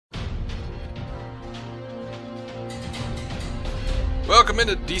Welcome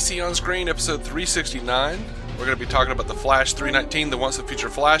into DC On Screen, episode 369. We're going to be talking about The Flash 319, the Once and Future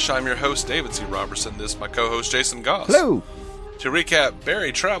Flash. I'm your host, David C. Robertson. This is my co-host, Jason Goss. Hello! To recap,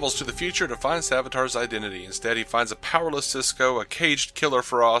 Barry travels to the future to find Savitar's identity. Instead, he finds a powerless Cisco, a caged Killer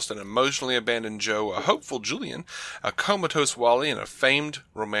Frost, an emotionally abandoned Joe, a hopeful Julian, a comatose Wally, and a famed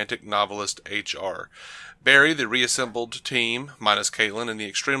romantic novelist, H.R. Barry, the reassembled team, minus Caitlin, and the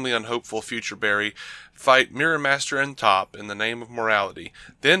extremely unhopeful future Barry, fight Mirror Master and Top in the name of morality.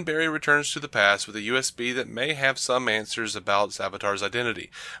 Then Barry returns to the past with a USB that may have some answers about Savitar's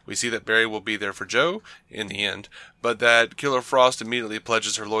identity. We see that Barry will be there for Joe in the end, but that Killer Frost immediately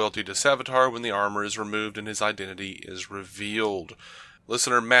pledges her loyalty to Savitar when the armor is removed and his identity is revealed.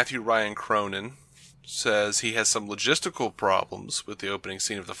 Listener Matthew Ryan Cronin says he has some logistical problems with the opening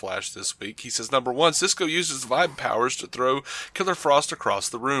scene of The Flash this week. He says, number one, Cisco uses vibe powers to throw Killer Frost across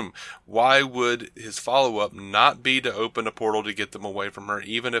the room. Why would his follow-up not be to open a portal to get them away from her,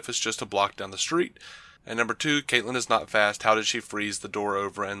 even if it's just a block down the street? And number two, Caitlin is not fast. How did she freeze the door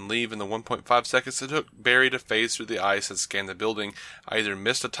over and leave in the 1.5 seconds it took Barry to phase through the ice and scan the building? I either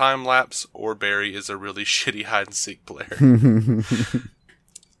missed a time lapse or Barry is a really shitty hide-and-seek player.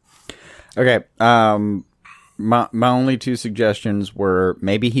 Okay, my only two suggestions were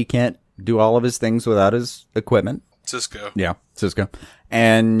maybe he can't do all of his things without his equipment. Cisco. Yeah, Cisco.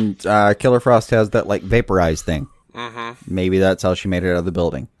 And Killer Frost has that, like, vaporized thing. Mm-hmm. Maybe that's how she made it out of the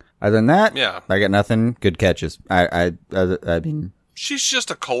building. Other than that, yeah, I got nothing. Good catches. I mean... She's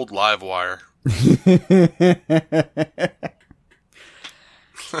just a cold live wire.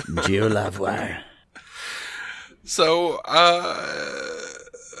 Geo live wire. So,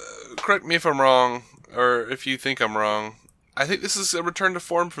 correct me if I'm wrong, or if you think I'm wrong. I think this is a return to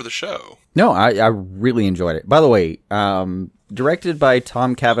form for the show. No, I really enjoyed it. By the way, directed by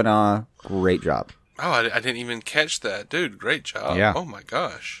Tom Cavanaugh. Great job. Oh, I didn't even catch that. Dude, great job. Yeah. Oh my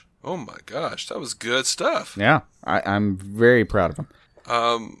gosh. That was good stuff. Yeah, I'm very proud of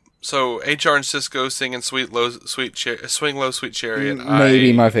him. So HR and Cisco singing Swing Low, Sweet Chariot.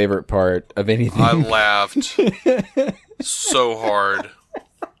 Maybe my favorite part of anything. I laughed so hard.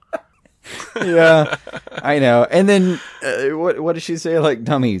 Yeah, I know. And then, what did she say? Like,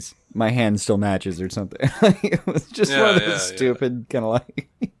 dummies, my hand still matches or something. It was just one of those stupid kind of like...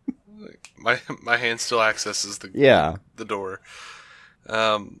 my hand still accesses the door.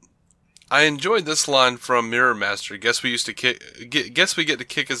 I enjoyed this line from Mirror Master. Guess we get to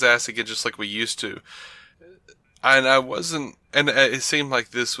kick his ass again just like we used to. And it seemed like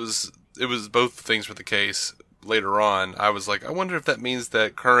it was both things were the case. Later on, I was like, I wonder if that means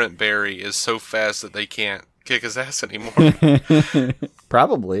that current Barry is so fast that they can't kick his ass anymore.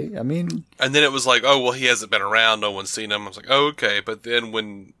 Probably. I mean... And then it was like, oh, well, he hasn't been around. No one's seen him. I was like, oh, okay. But then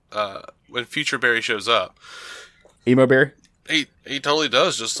when future Barry shows up... Emo Barry? He totally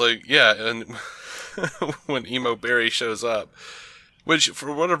does. Just like, yeah. And when Emo Barry shows up... Which,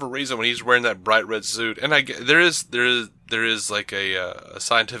 for whatever reason, when he's wearing that bright red suit... And there is like a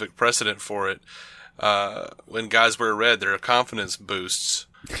scientific precedent for it. When guys wear red, their confidence boosts.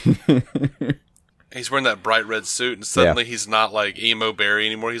 He's wearing that bright red suit, and suddenly he's not like Emo Barry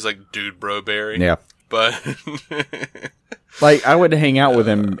anymore. He's like Dude Bro Barry. Yeah. But like, I would hang out with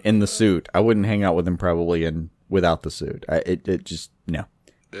him in the suit. I wouldn't hang out with him probably without the suit. It just no.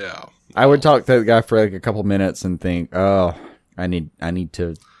 Yeah. I would talk to the guy for like a couple minutes and think, oh, I need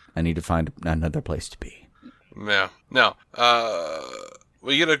to find another place to be. Yeah. Now,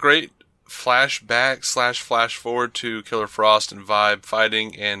 we get a great flashback / flash forward to Killer Frost and Vibe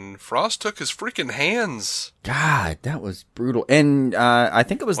fighting, and Frost took his freaking hands. God, that was brutal. And I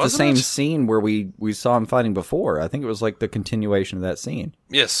think it was the same scene where we saw him fighting before. I think it was like the continuation of that scene.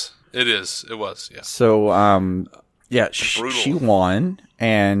 Yes, it is. It was, yeah. So, she won,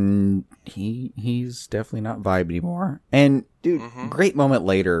 and he's definitely not Vibe anymore. And, dude, great moment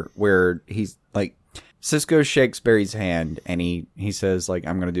later where he's like, Cisco shakes Barry's hand, and he says, like,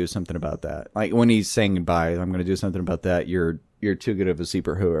 I'm going to do something about that. Like, when he's saying goodbye, I'm going to do something about that. You're too good of a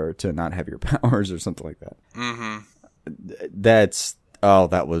superhero to not have your powers or something like that. Mm-hmm.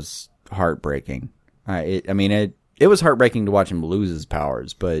 That was heartbreaking. It was heartbreaking to watch him lose his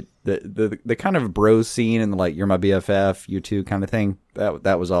powers, but the kind of bro scene and like, you're my BFF, you too kind of thing,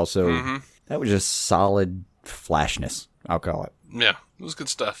 that was also, that was just solid flashness, I'll call it. Yeah, it was good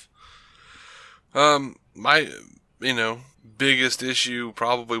stuff. My biggest issue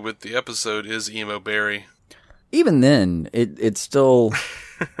probably with the episode is Emo Barry. Even then, it's still,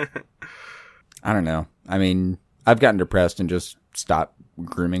 I don't know. I mean, I've gotten depressed and just stopped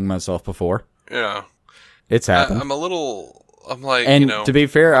grooming myself before. Yeah. It's happened. I'm like, to be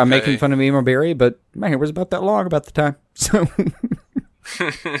fair, I'm making fun of Emo Barry, but my hair was about that long about the time. So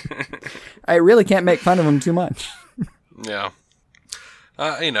I really can't make fun of him too much. Yeah.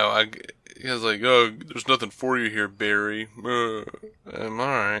 He was like, "Oh, there's nothing for you here, Barry." I'm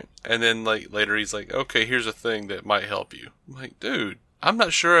alright. And then, like, later he's like, "Okay, here's a thing that might help you." I'm like, dude, I'm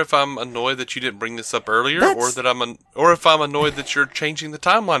not sure if I'm annoyed that you didn't bring this up earlier, or if I'm annoyed that you're changing the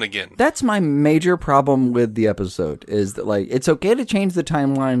timeline again. That's my major problem with the episode, is that, like, it's okay to change the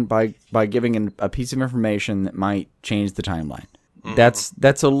timeline by giving a piece of information that might change the timeline. Mm-hmm.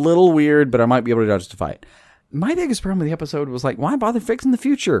 That's a little weird, but I might be able to justify it. My biggest problem with the episode was, like, why bother fixing the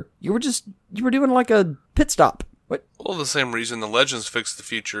future? You were doing, like, a pit stop. What? Well, the same reason the Legends fixed the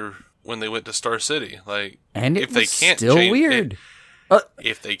future when they went to Star City. Like, and it was still weird.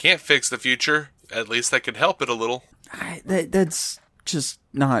 If they can't fix the future, at least that could help it a little. That's just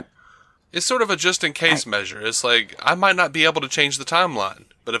not... It's sort of a just-in-case measure. It's like, I might not be able to change the timeline,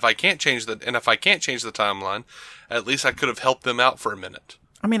 but if I can't change the timeline, at least I could have helped them out for a minute.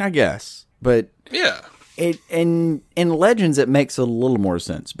 I mean, I guess, but... Yeah. In Legends, it makes a little more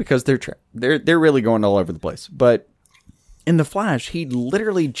sense because they're really going all over the place. But in The Flash, he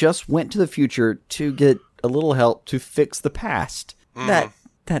literally just went to the future to get a little help to fix the past. Mm-hmm.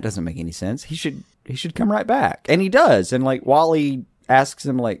 That doesn't make any sense. He should come right back, and he does. And like Wally asks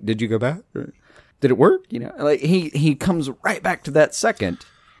him, like, "Did you go back? Or did it work?" You know, like he comes right back to that second.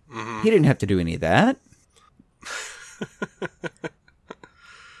 Mm-hmm. He didn't have to do any of that.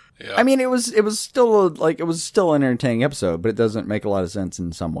 Yeah. I mean, it was still an entertaining episode, but it doesn't make a lot of sense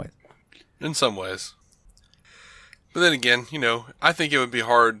in some ways. In some ways. But then again, I think it would be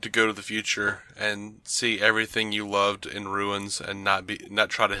hard to go to the future and see everything you loved in ruins and not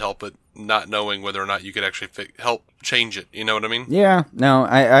try to help it, not knowing whether or not you could actually help change it. You know what I mean? Yeah. No,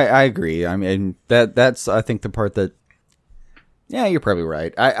 I agree. I mean, that's I think the part that. Yeah, you're probably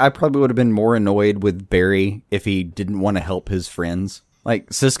right. I probably would have been more annoyed with Barry if he didn't want to help his friends.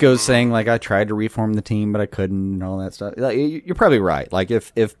 Like, Cisco's saying, like, I tried to reform the team, but I couldn't, and all that stuff. Like, you're probably right. Like,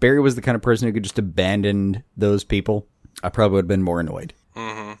 if Barry was the kind of person who could just abandon those people, I probably would have been more annoyed.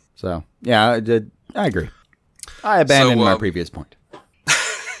 Mm-hmm. So, yeah, I agree. I abandoned my previous point.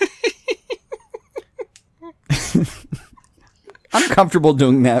 I'm comfortable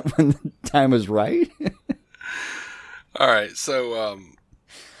doing that when the time is right. All right, so,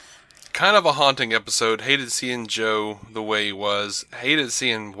 kind of a haunting episode. Hated seeing Joe the way he was. Hated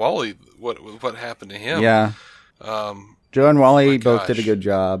seeing Wally, what happened to him. Yeah. Joe and Wally both did a good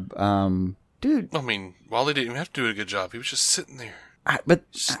job. Dude. I mean, Wally didn't even have to do a good job. He was just sitting there.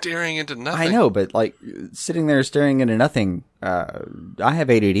 Staring into nothing. I know, but like sitting there staring into nothing. I have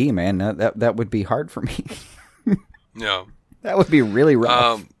ADD, man. That would be hard for me. Yeah. That would be really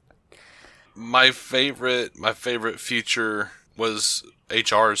rough. My favorite future was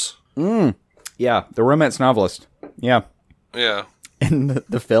HR's. Yeah, the romance novelist. Yeah. Yeah. And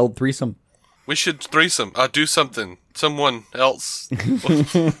the failed threesome. We should threesome. Do something. Someone else.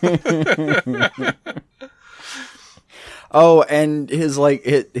 Oh, and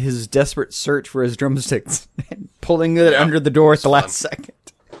his desperate search for his drumsticks. Pulling it under the door at the last second.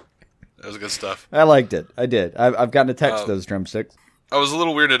 That was good stuff. I liked it. I did. I've gotten to touch those drumsticks. I was a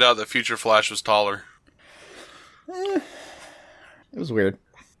little weirded out that Future Flash was taller. It was weird.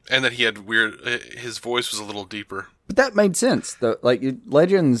 And that he had his voice was a little deeper. But that made sense.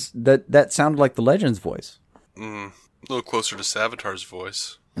 Legends, that sounded like the Legends voice. A little closer to Savitar's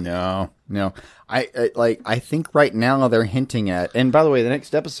voice. No. I think right now they're hinting at, and by the way, the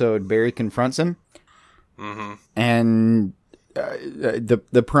next episode, Barry confronts him. Mm-hmm. And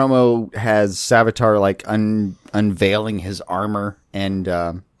the promo has Savitar like unveiling his armor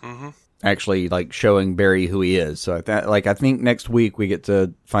and actually like showing Barry who he is. So I think next week we get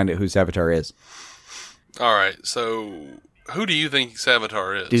to find out who Savitar is. All right. So who do you think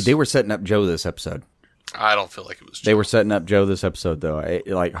Savitar is? Dude, they were setting up Joe this episode. I don't feel like it was Joe. They were setting up Joe this episode though.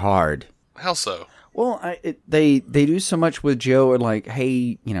 Like hard. How so? Well, they do so much with Joe, and like,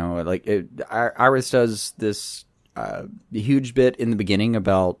 hey, Iris does this huge bit in the beginning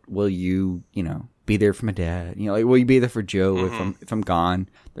about, will you, be there for my dad? Will you be there for Joe if I'm gone?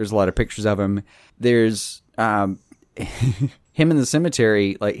 There's a lot of pictures of him. There's him in the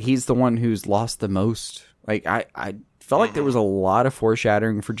cemetery. Like, he's the one who's lost the most. Like, I felt like there was a lot of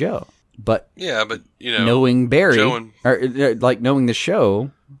foreshadowing for Joe. But yeah, but knowing Barry, or like knowing the show,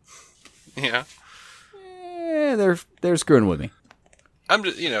 yeah. They're screwing with me. I'm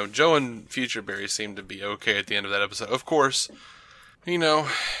just, Joe and Future Barry seem to be okay at the end of that episode. Of course,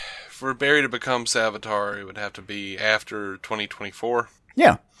 for Barry to become Savitar, it would have to be after 2024.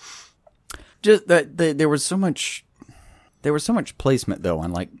 Yeah. Just that there was so much placement though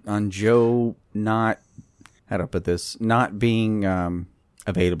on Joe not. how to put this, not being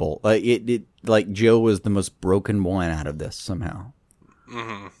available. Like Joe was the most broken one out of this somehow.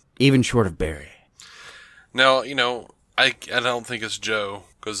 Mm-hmm. Even short of Barry. Now, I don't think it's Joe,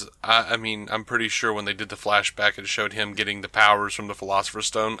 because I mean, I'm pretty sure when they did the flashback and showed him getting the powers from the Philosopher's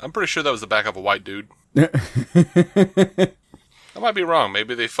Stone, I'm pretty sure that was the back of a white dude. I might be wrong.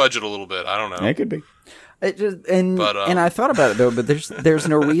 Maybe they fudge it a little bit. I don't know. It could be. And I thought about it though, but there's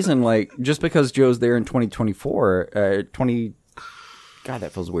no reason, like, just because Joe's there in 2024, God,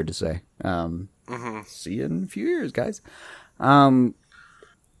 that feels weird to say. See you in a few years, guys.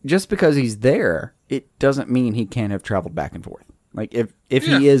 Just because he's there, it doesn't mean he can't have traveled back and forth. Like, if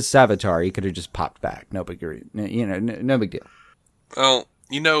he is Savitar, he could have just popped back. No big, no big deal. Well,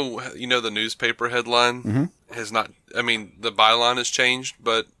 the newspaper headline has not. I mean, the byline has changed,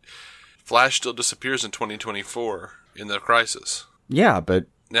 but Flash still disappears in 2024 in the Crisis. Yeah, but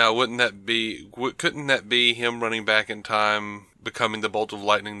now couldn't that be him running back in time, becoming the bolt of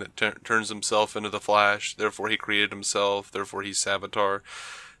lightning that turns himself into the Flash? Therefore, he created himself. Therefore, he's Savitar.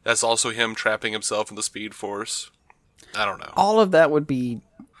 That's also him trapping himself in the Speed Force. I don't know. All of that would be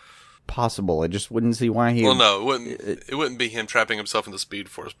possible. I just wouldn't see why he... Well, no, it wouldn't be him trapping himself in the Speed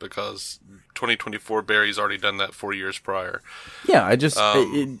Force, because 2024 Barry's already done that 4 years prior. Yeah, I just...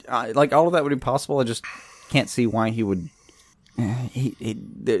 like, all of that would be possible. I just can't see why he would...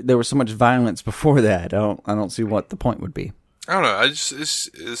 there was so much violence before that. I don't see what the point would be. I don't know. I just...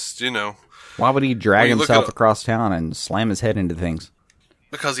 It's Why would he drag himself across town and slam his head into things?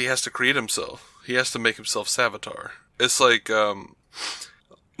 Because he has to create himself. He has to make himself Savitar. It's like,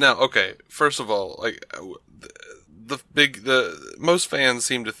 now, okay, first of all, like, most fans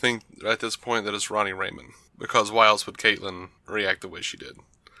seem to think at this point that it's Ronnie Raymond. Because why else would Caitlin react the way she did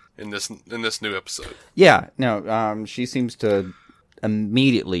in this new episode? Yeah, no, she seems to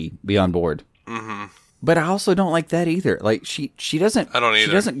immediately be on board. Mm-hmm. But I also don't like that either. Like, she doesn't... I don't either.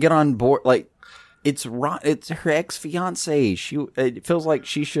 She doesn't get on board, like... It's her ex-fiance. It feels like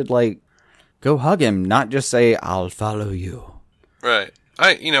she should, like, go hug him, not just say, "I'll follow you." Right.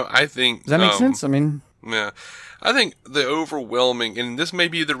 I think... Does that make sense? I mean... Yeah. I think the overwhelming... And this may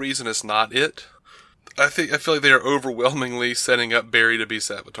be the reason it's not it. I feel like they are overwhelmingly setting up Barry to be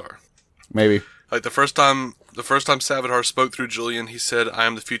Savitar. Maybe. Like, the first time Savitar spoke through Julian, he said, "I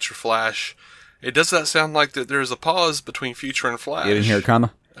am the future Flash." It does not sound like that there is a pause between future and Flash. You didn't hear a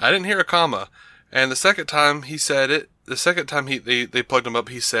comma? I didn't hear a comma. And the second time he said it, the second time they plugged him up,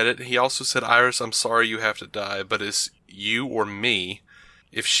 he said it. He also said, "Iris, I'm sorry you have to die, but it's you or me.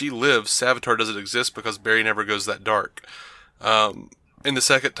 If she lives, Savitar doesn't exist because Barry never goes that dark." In the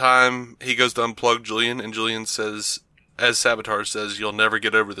second time, he goes to unplug Julian, and Julian says, as Savitar says, "You'll never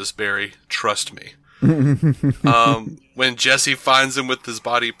get over this, Barry. Trust me." When Jesse finds him with his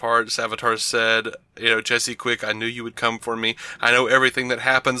body part, Savitar said, "Jesse, quick, I knew you would come for me. I know everything that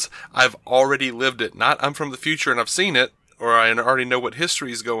happens. I've already lived it. Not I'm from the future and I've seen it, or I already know what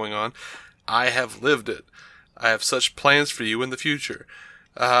history is going on. I have lived it. I have such plans for you in the future."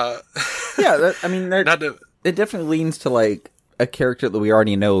 Yeah, it definitely leans to, like, a character that we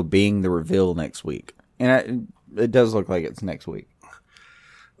already know being the reveal next week. And it does look like it's next week.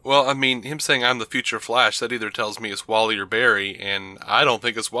 Well, I mean, him saying "I'm the future Flash," that either tells me it's Wally or Barry, and I don't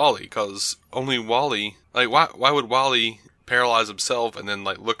think it's Wally, because only Wally... Like, why would Wally paralyze himself and then,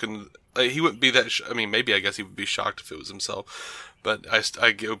 like, he wouldn't be that... maybe I guess he would be shocked if it was himself, but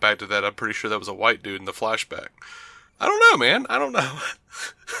I go back to that. I'm pretty sure that was a white dude in the flashback. I don't know, man. I don't know.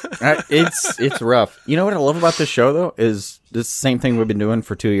 It's rough. You know what I love about this show, though, is this same thing we've been doing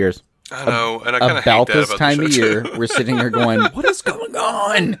for 2 years. I know, and I kind of hate that about this time of year. We're sitting here going, "What is going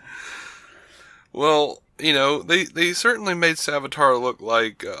on?" Well, they certainly made Savitar look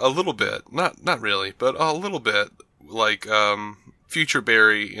like a little bit, not really, but a little bit like future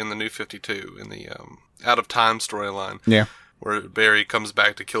Barry in the New 52 in the Out of Time storyline. Yeah, where Barry comes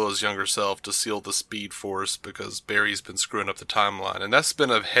back to kill his younger self to seal the Speed Force because Barry's been screwing up the timeline, and that's been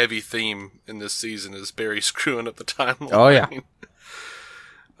a heavy theme in this season, is Barry screwing up the timeline. Oh yeah.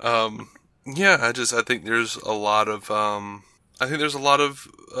 I think there's a lot of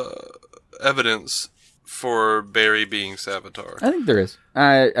evidence for Barry being Savitar. I think there is.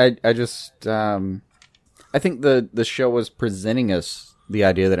 I think the show was presenting us the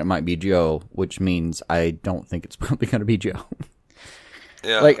idea that it might be Joe, which means I don't think it's probably going to be Joe.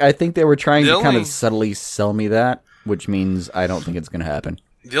 Yeah. Like, I think they were trying to kind of subtly sell me that, which means I don't think it's going to happen.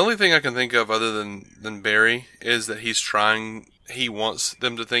 The only thing I can think of other than Barry is that he wants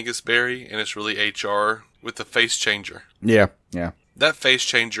them to think it's Barry, and it's really HR with the face changer. Yeah. That face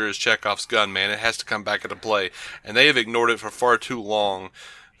changer is Chekhov's gun, man. It has to come back into play. And they have ignored it for far too long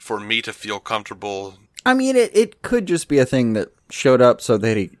for me to feel comfortable I mean, it could just be a thing that showed up so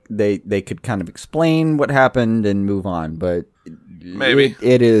that they could kind of explain what happened and move on, but maybe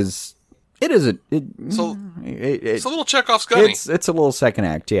it's a little Chekhov's gunny. It's a little second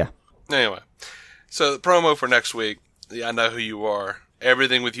act, yeah. Anyway, so the promo for next week. Yeah, I know who you are.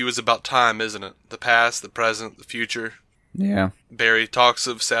 Everything with you is about time, isn't it? The past, the present, the future. Yeah. Barry talks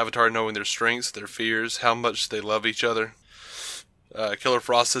of Savitar knowing their strengths, their fears, how much they love each other. Killer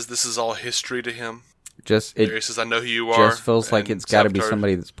Frost says this is all history to him. Barry says, I know who you are. Just feels like it's got to be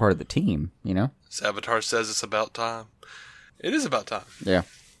somebody that's part of the team, you know? Savitar says it's about time. It is about time. Yeah.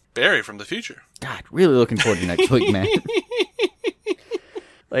 Barry from the future. God, really looking forward to next week, man.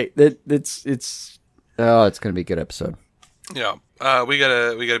 Like it's going to be a good episode. Yeah. We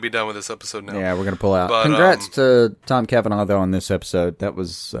gotta be done with this episode now. Yeah, we're gonna pull out. But, congrats to Tom Cavanaugh though on this episode. That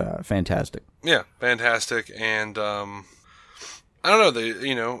was fantastic. Yeah, fantastic. And I don't know.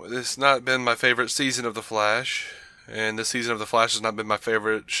 This has not been my favorite season of The Flash, and this season of The Flash has not been my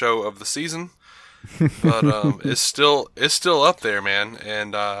favorite show of the season. But it's still up there, man.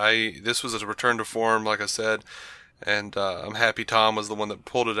 And this was a return to form, like I said. And I'm happy Tom was the one that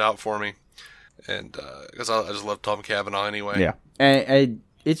pulled it out for me. And because I just love Tom Cavanaugh anyway. Yeah, and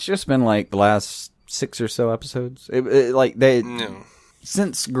it's just been like the last 6 or so episodes.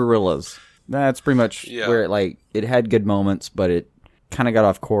 Since Gorillas, that's pretty much where it had good moments, but it kind of got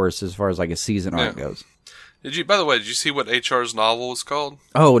off course as far as like a season arc goes. By the way, did you see what HR's novel was called?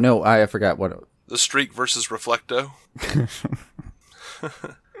 Oh no, I forgot what. The Streak versus Reflecto.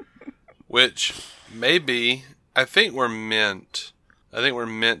 Which maybe I think we're meant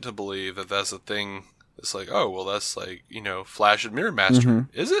to believe that that's a thing. It's like, oh, well, that's like, Flash and Mirror Master.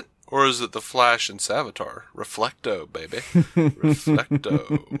 Mm-hmm. Is it? Or is it the Flash and Savitar? Reflecto, baby.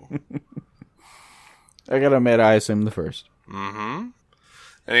 Reflecto. I gotta admit, I assumed the first. Mm-hmm.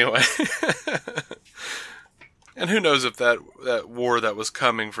 Anyway. And who knows if that war that was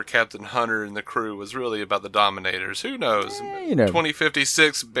coming for Captain Hunter and the crew was really about the Dominators. Who knows?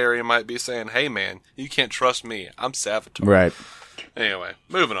 2056, Barry might be saying, hey, man, you can't trust me. I'm Savitar. Right. Anyway,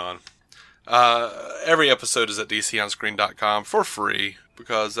 moving on. Every episode is at DCOnscreen.com for free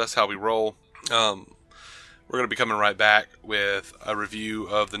because that's how we roll. We're going to be coming right back with a review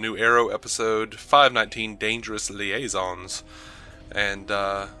of the new Arrow episode 519, Dangerous Liaisons. And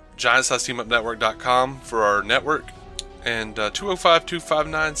GiantSizeTeamUpNetwork.com for our network. And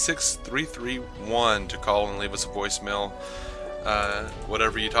 205-259-6331 to call and leave us a voicemail.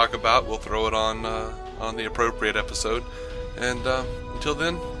 Whatever you talk about, we'll throw it on the appropriate episode. And until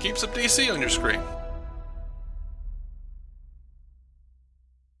then, keep some DC on your screen.